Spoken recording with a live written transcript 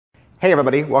Hey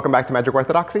everybody, welcome back to Magic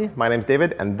Orthodoxy. My name's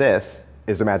David, and this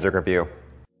is the Magic Review.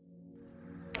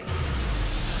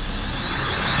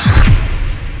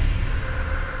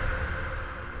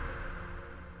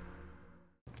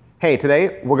 Hey,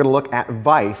 today we're going to look at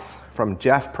Vice from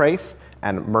Jeff Prace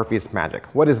and Murphy's Magic.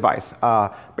 What is Vice?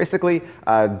 Basically,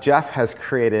 Jeff has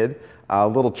created a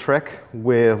little trick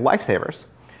with lifesavers.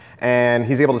 And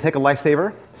he's able to take a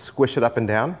lifesaver, squish it up and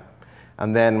down,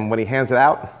 and then when he hands it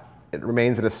out, it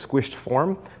remains in a squished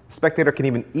form. The spectator can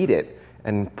even eat it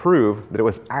and prove that it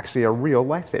was actually a real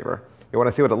lifesaver. You want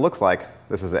to see what it looks like?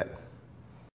 This is it.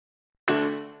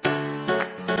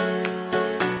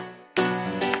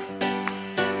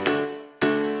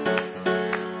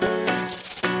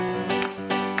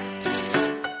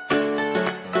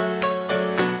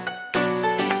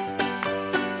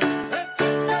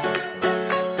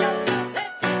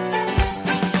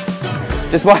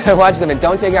 Just watch the mint.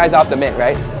 Don't take your eyes off the mint,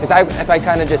 right? Because if I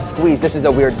kind of just squeeze, this is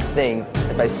a weird thing.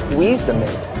 If I squeeze the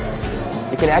mint,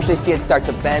 you can actually see it start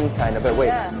to bend kind of, but wait.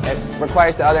 Yeah. It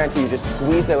requires the other end, so you just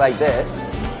squeeze it like this,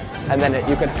 and then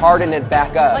you can harden it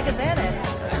back up. Like a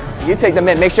Xanax. You take the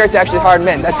mint, make sure it's actually hard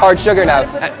mint. That's hard sugar now.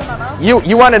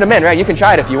 You wanted a mint, right? You can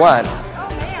try it if you want. Oh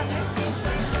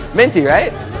man. Minty,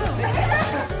 right?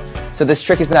 So this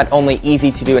trick is not only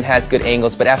easy to do and has good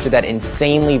angles, but after that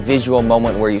insanely visual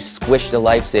moment where you squish the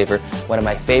lifesaver, one of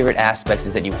my favorite aspects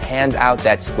is that you hand out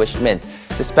that squished mint.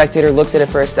 The spectator looks at it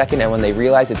for a second, and when they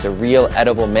realize it's a real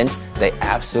edible mint, they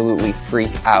absolutely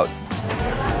freak out.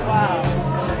 Wow.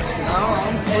 No,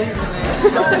 I'm squeezing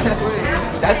it. Don't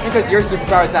squeeze. That's because your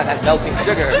superpower is not at melting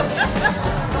sugar.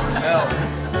 Melt.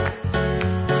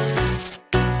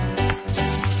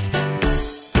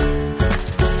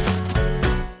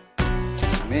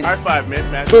 High five,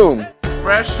 mint magic. Boom.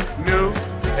 Fresh, new,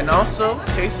 and also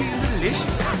tasty and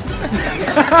delicious.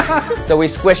 So we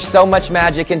squished so much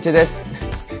magic into this.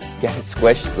 Get it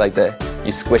squished like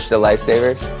you squish the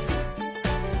lifesaver.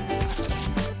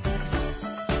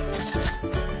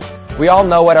 We all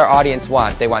know what our audience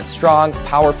want. They want strong,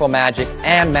 powerful magic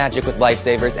and magic with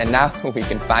lifesavers, and now we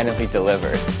can finally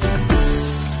deliver.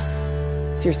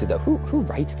 Seriously though, who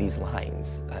writes these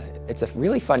lines? It's a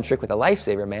really fun trick with a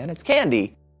lifesaver, man. It's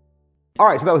candy. All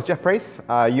right, so that was Jeff Prace.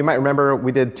 You might remember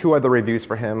we did two other reviews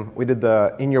for him. We did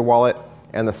the In Your Wallet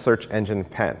and the Search Engine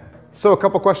Pen. So a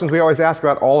couple questions we always ask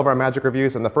about all of our magic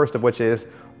reviews, and the first of which is,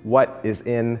 what is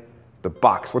in the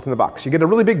box? What's in the box? You get a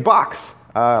really big box.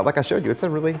 Like I showed you, it's a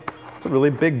really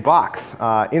big box.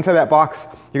 Inside that box,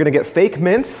 you're gonna get fake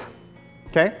mints,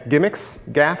 okay? Gimmicks,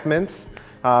 gaff mints.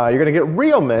 You're gonna get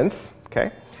real mints,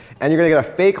 okay? And you're gonna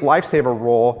get a fake lifesaver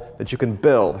roll that you can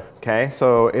build, okay?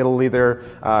 So it'll either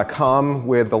come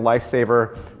with the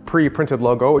lifesaver pre-printed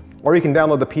logo, or you can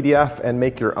download the PDF and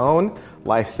make your own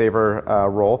lifesaver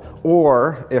roll,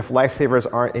 or if lifesavers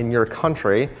aren't in your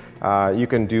country, you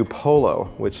can do polo,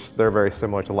 which they're very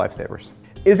similar to lifesavers.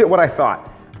 Is it what I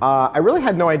thought? I really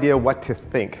had no idea what to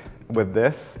think with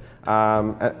this,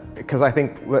 because I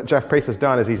think what Jeff Prace has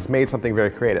done is he's made something very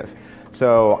creative.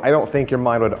 So I don't think your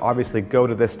mind would obviously go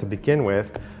to this to begin with,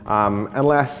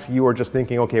 unless you were just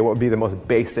thinking, okay, what would be the most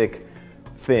basic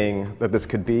thing that this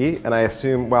could be? And I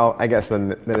assume, well, I guess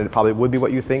then it probably would be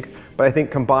what you think. But I think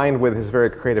combined with his very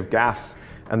creative gaffes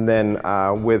and then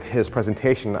with his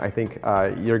presentation, I think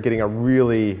you're getting a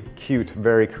really cute,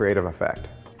 very creative effect.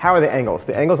 How are the angles?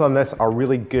 The angles on this are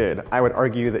really good. I would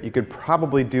argue that you could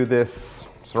probably do this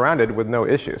surrounded with no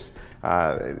issues.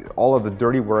 All of the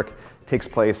dirty work takes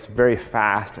place very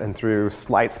fast and through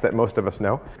sleights that most of us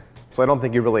know. So I don't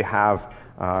think you really have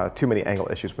too many angle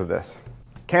issues with this.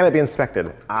 Can it be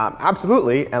inspected?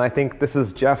 Absolutely, and I think this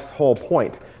is Jeff's whole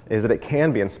point, is that it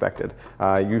can be inspected.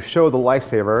 You show the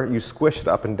lifesaver, you squish it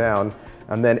up and down,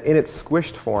 and then in its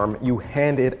squished form, you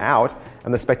hand it out,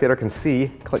 and the spectator can see,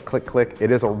 click, click, click,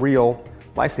 it is a real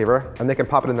lifesaver, and they can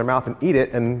pop it in their mouth and eat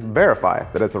it and verify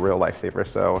that it's a real lifesaver.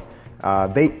 So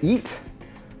they eat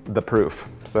the proof.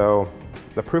 So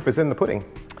the proof is in the pudding,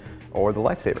 or the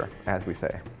lifesaver, as we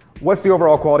say. What's the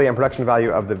overall quality and production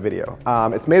value of the video?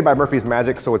 It's made by Murphy's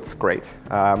Magic, so it's great.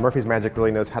 Murphy's Magic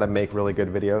really knows how to make really good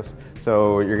videos.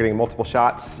 So you're getting multiple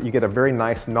shots. You get a very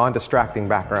nice, non-distracting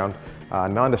background,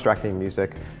 non-distracting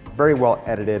music, very well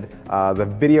edited.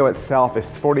 The video itself is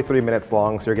 43 minutes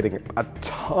long, so you're getting a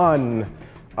ton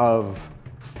of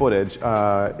footage.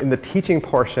 In the teaching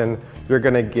portion, you're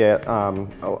gonna get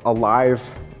a live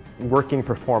working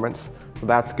performance, so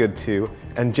that's good too.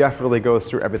 And Jeff really goes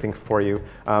through everything for you.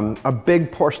 A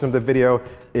big portion of the video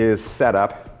is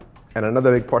setup, and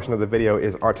another big portion of the video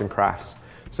is arts and crafts.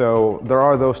 So there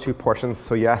are those two portions.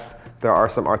 So yes, there are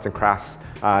some arts and crafts.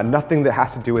 Nothing that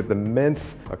has to do with the mints,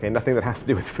 okay, nothing that has to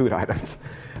do with food items.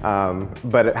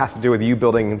 But it has to do with you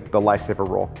building the lifesaver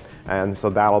roll. And so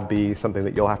that'll be something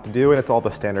that you'll have to do, and it's all the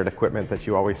standard equipment that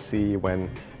you always see when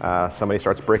somebody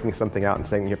starts breaking something out and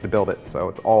saying you have to build it. So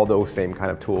it's all those same kind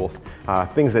of tools,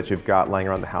 things that you've got lying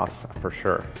around the house for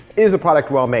sure. Is the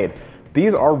product well made?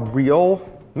 These are real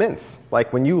mints.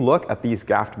 Like when you look at these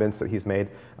gaffed mints that he's made,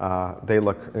 they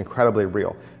look incredibly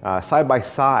real. Side by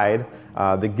side,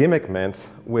 the gimmick mint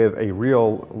with a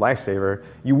real lifesaver,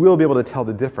 you will be able to tell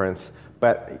the difference,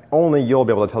 but only you'll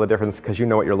be able to tell the difference because you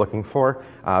know what you're looking for.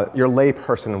 Your lay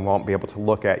person won't be able to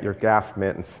look at your gaffed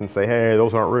mint and say, hey,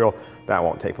 those aren't real. That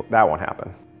won't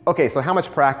happen. Okay, so how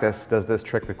much practice does this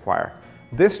trick require?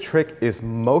 This trick is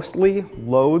mostly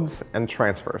loads and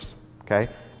transfers, okay?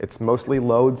 It's mostly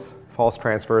loads, false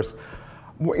transfers.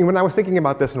 When I was thinking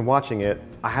about this and watching it,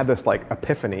 I had this like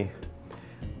epiphany,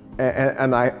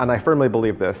 and I firmly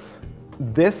believe this.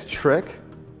 This trick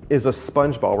is a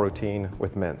sponge ball routine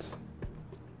with mints.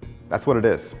 That's what it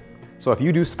is. So if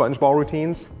you do sponge ball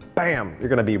routines, bam, you're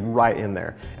gonna be right in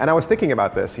there. And I was thinking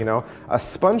about this, you know, a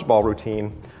sponge ball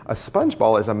routine, a sponge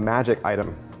ball is a magic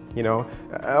item. You know,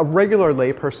 a regular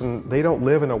lay person, they don't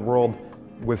live in a world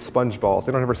with sponge balls.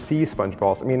 They don't ever see sponge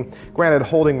balls. I mean, granted,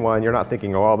 holding one, you're not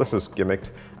thinking, oh, this is gimmicked.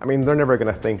 I mean, they're never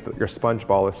gonna think that your sponge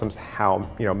ball is somehow,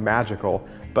 you know, magical,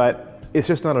 but it's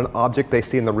just not an object they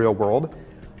see in the real world.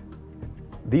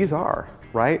 These are,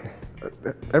 right?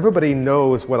 Everybody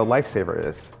knows what a lifesaver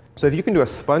is. So if you can do a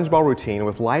sponge ball routine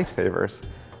with lifesavers,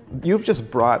 you've just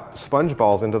brought sponge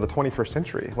balls into the 21st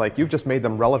century. Like, you've just made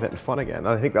them relevant and fun again. And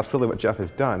I think that's really what Jeff has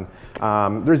done.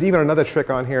 There's even another trick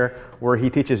on here where he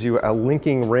teaches you a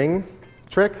linking ring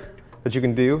trick that you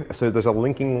can do. So there's a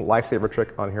linking lifesaver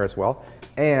trick on here as well.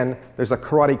 And there's a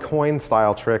karate coin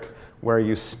style trick where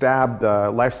you stab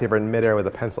the lifesaver in midair with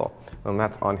a pencil. And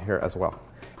that's on here as well.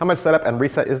 How much setup and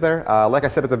reset is there? Like I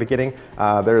said at the beginning,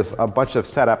 there's a bunch of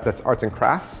setup that's arts and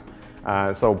crafts.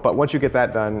 But once you get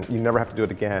that done, you never have to do it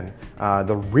again.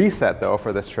 The reset though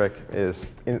for this trick is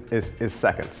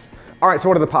seconds. All right, so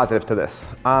what are the positives to this?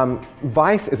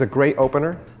 Vice is a great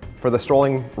opener for the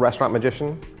strolling restaurant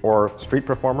magician or street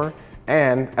performer.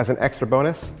 And as an extra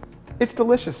bonus, it's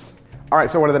delicious. All right,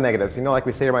 so what are the negatives? You know, like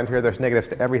we say around here, there's negatives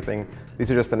to everything.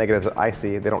 These are just the negatives that I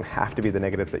see. They don't have to be the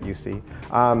negatives that you see.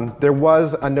 There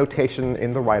was a notation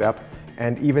in the write-up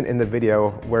and even in the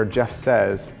video where Jeff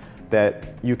says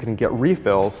that you can get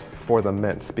refills for the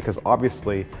mints because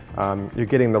obviously you're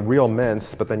getting the real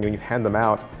mints, but then when you hand them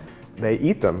out, they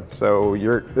eat them. So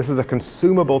this is a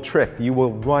consumable trick. You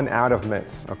will run out of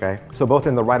mints, okay? So both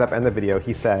in the write-up and the video,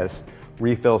 he says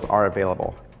refills are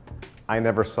available. I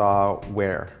never saw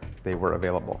where they were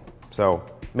available. So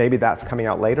maybe that's coming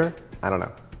out later. I don't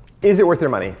know. Is it worth your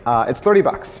money? It's 30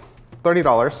 bucks,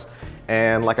 $30.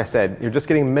 And like I said, you're just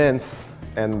getting mints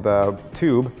and the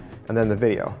tube and then the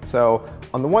video. So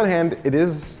on the one hand, it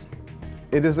is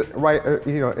right,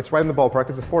 you know, it's right in the ballpark,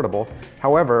 it's affordable.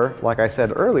 However, like I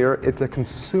said earlier, it's a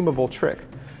consumable trick.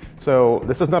 So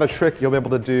this is not a trick you'll be able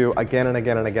to do again and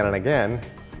again and again and again.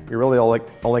 You're really only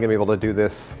gonna be able to do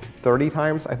this 30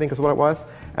 times, I think is what it was.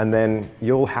 And then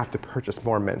you'll have to purchase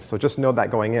more mints. So just know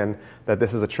that going in, that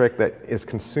this is a trick that is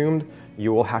consumed.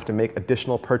 You will have to make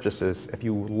additional purchases if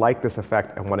you like this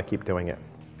effect and want to keep doing it.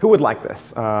 Who would like this?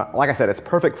 Like I said, it's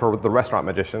perfect for the restaurant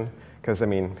magician because, I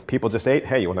mean, people just ate,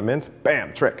 hey, you want a mint?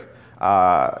 Bam, trick.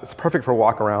 It's perfect for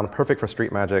walk around, perfect for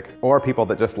street magic, or people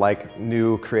that just like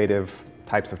new creative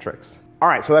types of tricks. All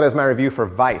right, so that is my review for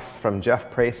Vice from Jeff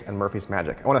Prace and Murphy's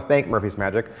Magic. I want to thank Murphy's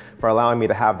Magic for allowing me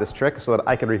to have this trick so that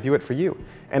I can review it for you.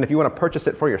 And if you want to purchase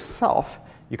it for yourself,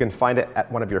 you can find it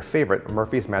at one of your favorite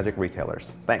Murphy's Magic retailers.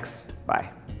 Thanks.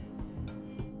 Bye.